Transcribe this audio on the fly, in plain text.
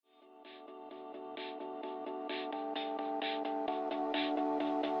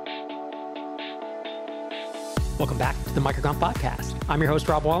Welcome back to the MicroConf podcast. I'm your host,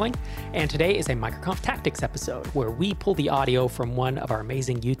 Rob Walling, and today is a MicroConf Tactics episode where we pull the audio from one of our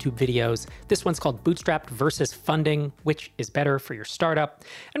amazing YouTube videos. This one's called Bootstrapped versus Funding, which is better for your startup.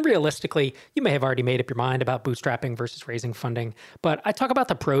 And realistically, you may have already made up your mind about bootstrapping versus raising funding, but I talk about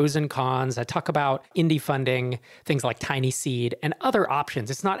the pros and cons. I talk about indie funding, things like tiny seed, and other options.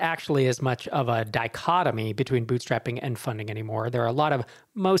 It's not actually as much of a dichotomy between bootstrapping and funding anymore. There are a lot of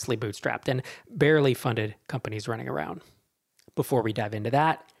mostly bootstrapped and barely funded companies running around. Before we dive into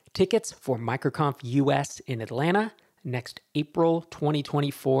that, tickets for MicroConf US in Atlanta next April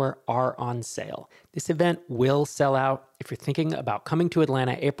 2024 are on sale. This event will sell out if you're thinking about coming to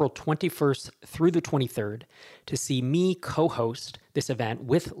Atlanta April 21st through the 23rd to see me co-host this event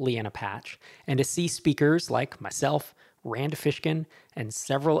with Leanna Patch and to see speakers like myself, Rand Fishkin, and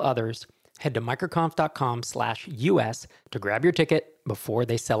several others. Head to microconf.com/US to grab your ticket before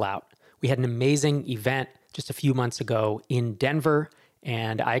they sell out. We had an amazing event just a few months ago in Denver,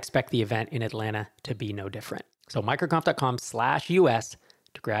 and I expect the event in Atlanta to be no different. So microconf.com/US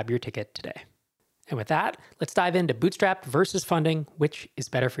to grab your ticket today. And with that, let's dive into bootstrapped versus funding, which is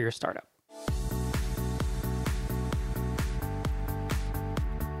better for your startup.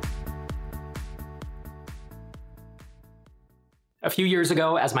 A few years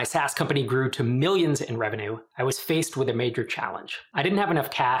ago, as my SaaS company grew to millions in revenue, I was faced with a major challenge. I didn't have enough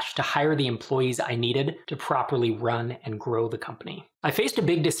cash to hire the employees I needed to properly run and grow the company. I faced a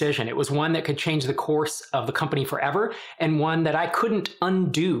big decision. It was one that could change the course of the company forever, and one that I couldn't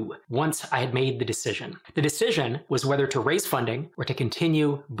undo once I had made the decision. The decision was whether to raise funding or to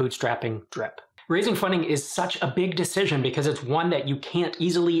continue bootstrapping Drip. Raising funding is such a big decision because it's one that you can't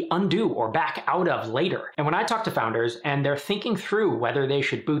easily undo or back out of later. And when I talk to founders and they're thinking through whether they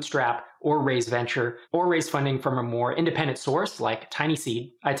should bootstrap or raise venture or raise funding from a more independent source like tiny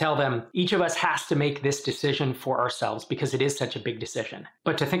seed, I tell them each of us has to make this decision for ourselves because it is such a big decision.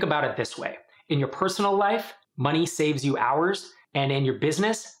 But to think about it this way, in your personal life, money saves you hours, and in your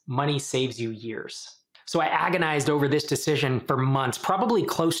business, money saves you years. So I agonized over this decision for months, probably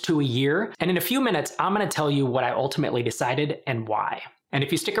close to a year. And in a few minutes, I'm going to tell you what I ultimately decided and why. And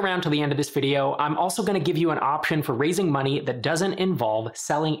if you stick around to the end of this video, I'm also going to give you an option for raising money that doesn't involve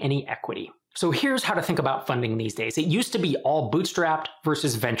selling any equity. So here's how to think about funding these days. It used to be all bootstrapped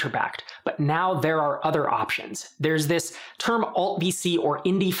versus venture-backed, but now there are other options. There's this term alt-VC or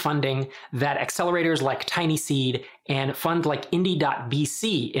indie funding that accelerators like Tiny Seed and funds like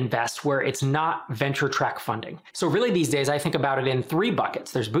indie.vc invest, where it's not venture track funding. So really these days I think about it in three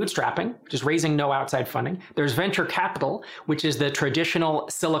buckets. There's bootstrapping, which is raising no outside funding. There's venture capital, which is the traditional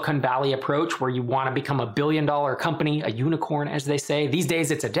Silicon Valley approach where you want to become $1 billion company, a unicorn as they say. These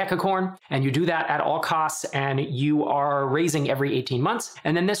days it's a decacorn, and you do that at all costs and you are raising every 18 months.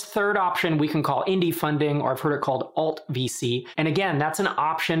 And then this third option we can call indie funding, or I've heard it called alt-VC. And again, that's an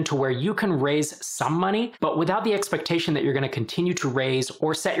option to where you can raise some money, but without the expectation that you're going to continue to raise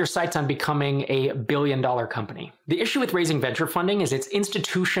or set your sights on becoming a $1 billion company. The issue with raising venture funding is it's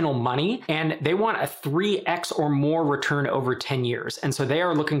institutional money and they want a 3x or more return over 10 years. And so they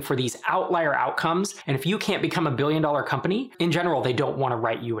are looking for these outlier outcomes. And if you can't become $1 billion company, in general, they don't want to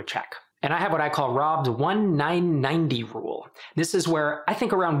write you a check. And I have what I call Rob's 1-9-90 rule. This is where I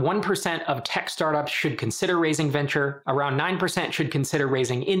think around 1% of tech startups should consider raising venture, around 9% should consider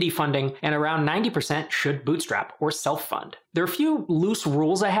raising indie funding, and around 90% should bootstrap or self-fund. There are a few loose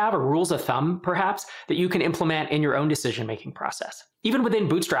rules I have, or rules of thumb perhaps, that you can implement in your own decision-making process. Even within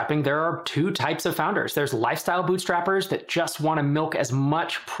bootstrapping, there are two types of founders. There's lifestyle bootstrappers that just want to milk as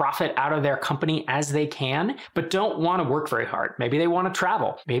much profit out of their company as they can, but don't want to work very hard. Maybe they want to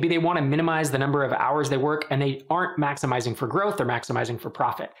travel. Maybe they want to minimize the number of hours they work and they aren't maximizing for growth, they're maximizing for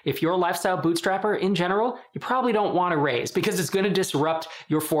profit. If you're a lifestyle bootstrapper in general, you probably don't want to raise because it's going to disrupt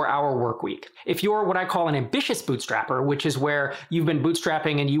your 4-hour work week. If you're what I call an ambitious bootstrapper, which is where you've been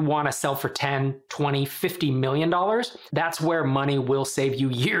bootstrapping and you want to sell for 10, 20, $50 million, that's where money will save you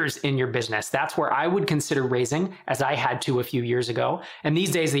years in your business. That's where I would consider raising, as I had to a few years ago. And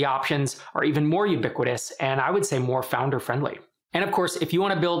these days, the options are even more ubiquitous and I would say more founder friendly. And of course, if you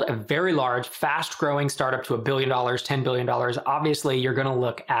want to build a very large, fast-growing startup to $1 billion, $10 billion, obviously you're going to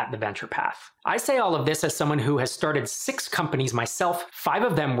look at the venture path. I say all of this as someone who has started 6 companies myself. 5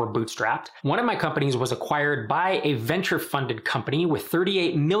 of them were bootstrapped. One of my companies was acquired by a venture-funded company with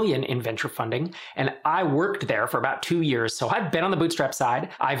 $38 million in venture funding, and I worked there for about 2 years. So I've been on the bootstrap side,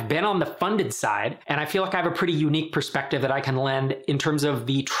 I've been on the funded side, and I feel like I have a pretty unique perspective that I can lend in terms of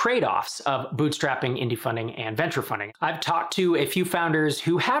the trade-offs of bootstrapping, indie funding, and venture funding. I've talked to a few founders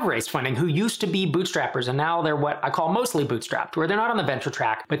who have raised funding, who used to be bootstrappers, and now they're what I call mostly bootstrapped, where they're not on the venture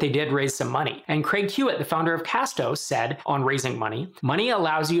track, but they did raise some money. money. And Craig Hewitt, the founder of Casto, said on raising money, money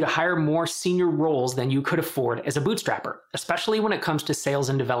allows you to hire more senior roles than you could afford as a bootstrapper, especially when it comes to sales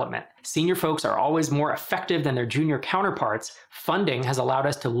and development. Senior folks are always more effective than their junior counterparts. Funding has allowed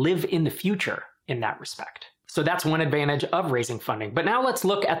us to live in the future in that respect. So that's one advantage of raising funding. But now let's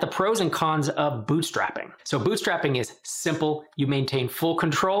look at the pros and cons of bootstrapping. So bootstrapping is simple. You maintain full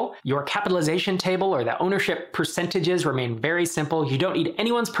control. Your capitalization table or the ownership percentages remain very simple. You don't need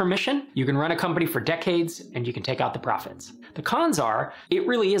anyone's permission. You can run a company for decades and you can take out the profits. The cons are, it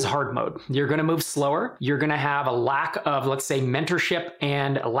really is hard mode. You're going to move slower. You're going to have a lack of, let's say, mentorship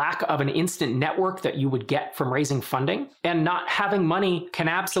and a lack of an instant network that you would get from raising funding. And not having money can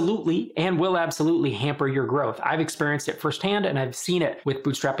absolutely and will absolutely hamper your growth. I've experienced it firsthand and I've seen it with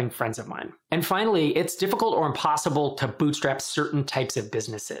bootstrapping friends of mine. And finally, it's difficult or impossible to bootstrap certain types of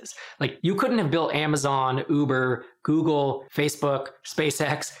businesses. Like you couldn't have built Amazon, Uber, Google, Facebook,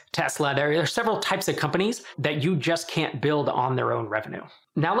 SpaceX, Tesla. There are several types of companies that you just can't build on their own revenue.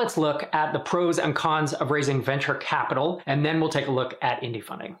 Now let's look at the pros and cons of raising venture capital, and then we'll take a look at indie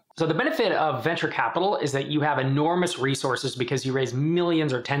funding. So the benefit of venture capital is that you have enormous resources because you raise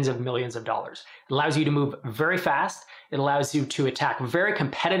millions or tens of millions of dollars. It allows you to move very fast. It allows you to attack very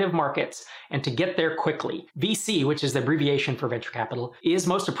competitive markets and to get there quickly. VC, which is the abbreviation for venture capital, is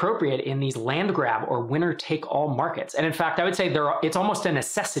most appropriate in these land grab or winner take all markets. And in fact, I would say it's almost a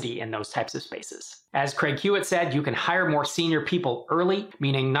necessity in those types of spaces. As Craig Hewitt said, you can hire more senior people early,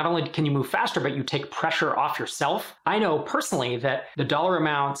 meaning not only can you move faster, but you take pressure off yourself. I know personally that the dollar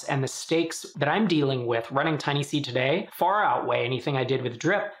amounts and the stakes that I'm dealing with running TinySeed today far outweigh anything I did with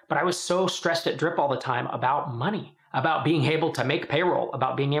Drip, but I was so stressed at Drip all the time about money, about being able to make payroll,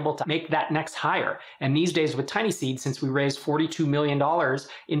 about being able to make that next hire. And these days with TinySeed, since we raised $42 million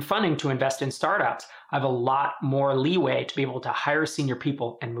in funding to invest in startups, I have a lot more leeway to be able to hire senior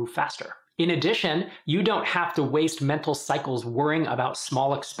people and move faster. In addition, you don't have to waste mental cycles worrying about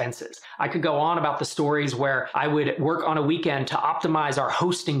small expenses. I could go on about the stories where I would work on a weekend to optimize our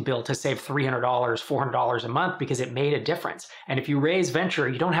hosting bill to save $300, $400 a month because it made a difference. And if you raise venture,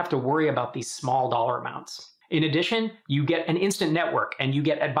 you don't have to worry about these small dollar amounts. In addition, you get an instant network and you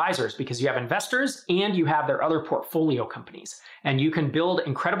get advisors because you have investors and you have their other portfolio companies. And you can build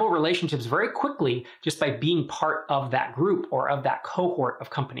incredible relationships very quickly just by being part of that group or of that cohort of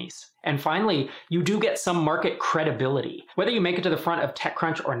companies. And finally, you do get some market credibility. Whether you make it to the front of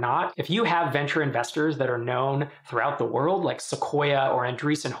TechCrunch or not, if you have venture investors that are known throughout the world, like Sequoia or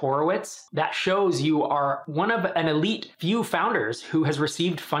Andreessen Horowitz, that shows you are one of an elite few founders who has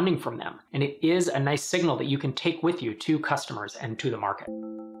received funding from them. And it is a nice signal that you can take with you to customers and to the market.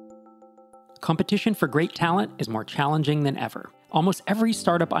 Competition for great talent is more challenging than ever. Almost every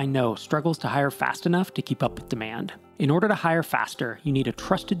startup I know struggles to hire fast enough to keep up with demand. In order to hire faster, you need a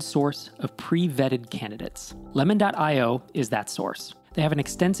trusted source of pre-vetted candidates. Lemon.io is that source. They have an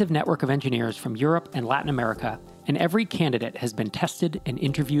extensive network of engineers from Europe and Latin America, and every candidate has been tested and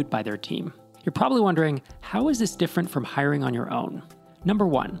interviewed by their team. You're probably wondering, how is this different from hiring on your own? Number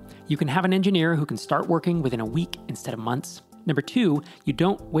one, you can have an engineer who can start working within a week instead of months. Number two, you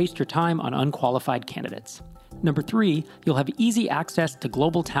don't waste your time on unqualified candidates. Number three, you'll have easy access to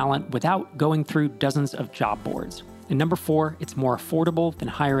global talent without going through dozens of job boards. And number four, it's more affordable than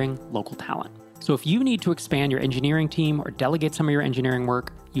hiring local talent. So if you need to expand your engineering team or delegate some of your engineering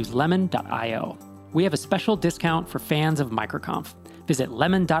work, use lemon.io. We have a special discount for fans of MicroConf. Visit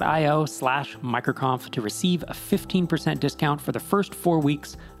lemon.io/microconf to receive a 15% discount for the first 4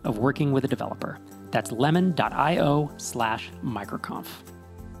 weeks of working with a developer. That's lemon.io/microconf.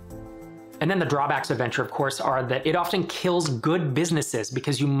 And then the drawbacks of venture, of course, are that it often kills good businesses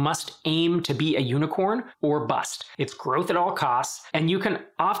because you must aim to be a unicorn or bust. It's growth at all costs, and you can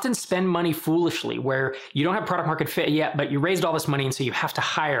often spend money foolishly where you don't have product market fit yet, but you raised all this money and so you have to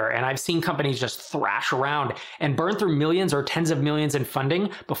hire. And I've seen companies just thrash around and burn through millions or tens of millions in funding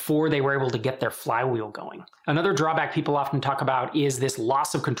before they were able to get their flywheel going. Another drawback people often talk about is this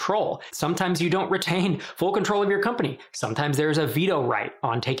loss of control. Sometimes you don't retain full control of your company. Sometimes there's a veto right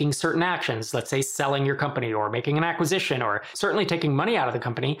on taking certain actions. Let's say selling your company or making an acquisition, or certainly taking money out of the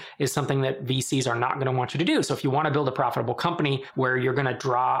company is something that VCs are not going to want you to do. So if you want to build a profitable company where you're going to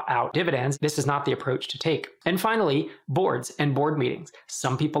draw out dividends, this is not the approach to take. And finally, boards and board meetings.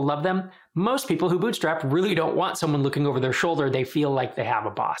 Some people love them. Most people who bootstrap really don't want someone looking over their shoulder. They feel like they have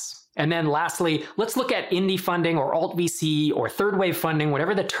a boss. And then lastly, let's look at indie funding or alt VC or third wave funding,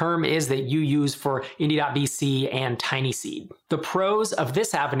 whatever the term is that you use for indie.vc and tiny seed. The pros of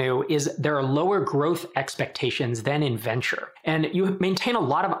this avenue is there are lower growth expectations than in venture, and you maintain a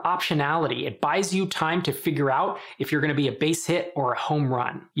lot of optionality. It buys you time to figure out if you're going to be a base hit or a home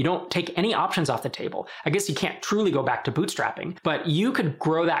run. You don't take any options off the table. I guess you can't truly go back to bootstrapping, but you could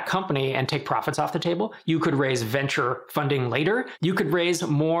grow that company and take profits off the table. You could raise venture funding later. You could raise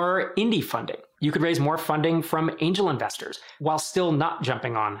more indie funding. You could raise more funding from angel investors while still not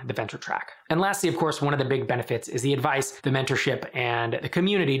jumping on the venture track. And lastly, of course, one of the big benefits is the advice, the mentorship, and the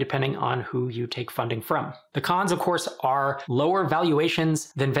community, depending on who you take funding from. The cons, of course, are lower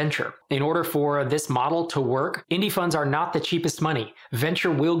valuations than venture. In order for this model to work, indie funds are not the cheapest money. Venture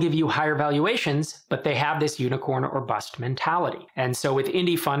will give you higher valuations, but they have this unicorn or bust mentality. And so with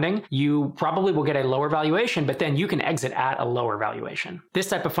indie funding, you probably will get a lower valuation, but then you can exit at a lower valuation. This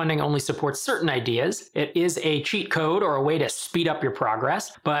type of funding only supports certain ideas. It is a cheat code or a way to speed up your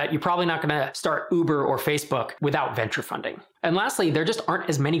progress, but you're probably not going to start Uber or Facebook without venture funding. And lastly, there just aren't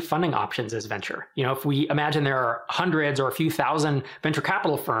as many funding options as venture. If we imagine there are hundreds or a few thousand venture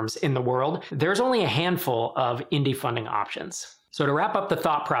capital firms in the world, there's only a handful of indie funding options. So to wrap up the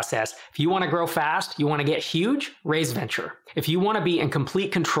thought process, if you want to grow fast, you want to get huge, raise venture. If you want to be in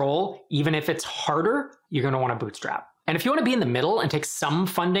complete control, even if it's harder, you're going to want to bootstrap. And if you want to be in the middle and take some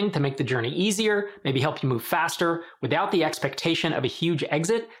funding to make the journey easier, maybe help you move faster without the expectation of a huge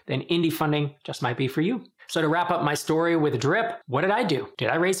exit, then indie funding just might be for you. So to wrap up my story with Drip, what did I do? Did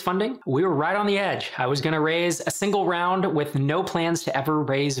I raise funding? We were right on the edge. I was going to raise a single round with no plans to ever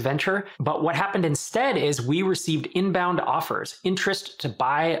raise venture. But what happened instead is we received inbound offers, interest to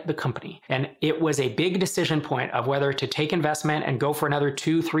buy the company. And it was a big decision point of whether to take investment and go for another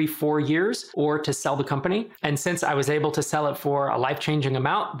 2, 3, 4 years or to sell the company. And since I was able to sell it for a life-changing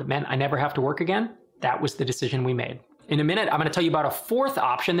amount that meant I never have to work again, that was the decision we made. In a minute, I'm going to tell you about a fourth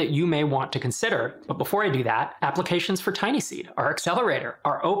option that you may want to consider. But before I do that, applications for Tiny Seed, our accelerator,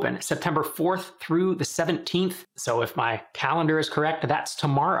 are open September 4th through the 17th. So if my calendar is correct, that's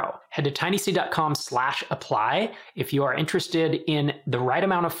tomorrow. Head to tinyseed.com/apply if you are interested in the right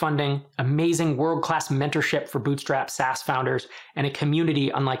amount of funding, amazing world-class mentorship for Bootstrap SaaS founders, and a community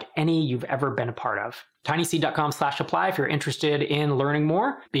unlike any you've ever been a part of. tinyseed.com/apply if you're interested in learning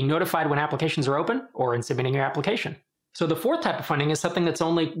more, being notified when applications are open, or in submitting your application. So the fourth type of funding is something that's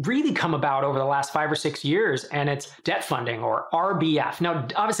only really come about over the last 5 or 6 years, and it's debt funding, or RBF. Now,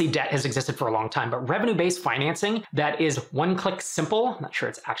 obviously debt has existed for a long time, but revenue-based financing that is one-click simple, I'm not sure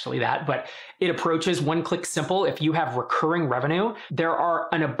it's actually that, but it approaches one-click simple. If you have recurring revenue, there are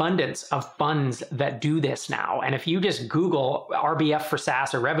an abundance of funds that do this now. And if you just Google RBF for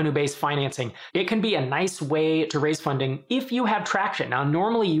SaaS or revenue-based financing, it can be a nice way to raise funding if you have traction. Now,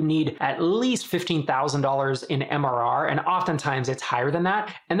 normally you need at least $15,000 in MRR, and oftentimes it's higher than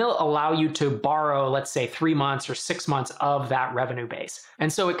that, and they'll allow you to borrow, let's say 3 months or 6 months of that revenue base.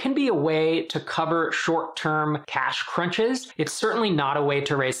 And so it can be a way to cover short-term cash crunches. It's certainly not a way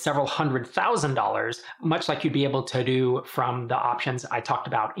to raise several $100,000, much like you'd be able to do from the options I talked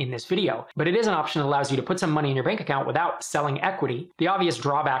about in this video. But it is an option that allows you to put some money in your bank account without selling equity. The obvious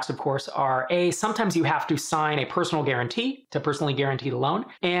drawbacks, of course, are sometimes you have to sign a personal guarantee to personally guarantee the loan.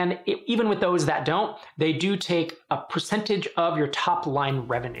 And even with those that don't, they do take a percentage of your top line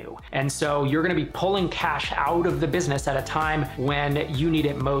revenue. And so you're going to be pulling cash out of the business at a time when you need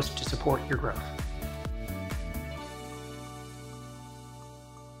it most to support your growth.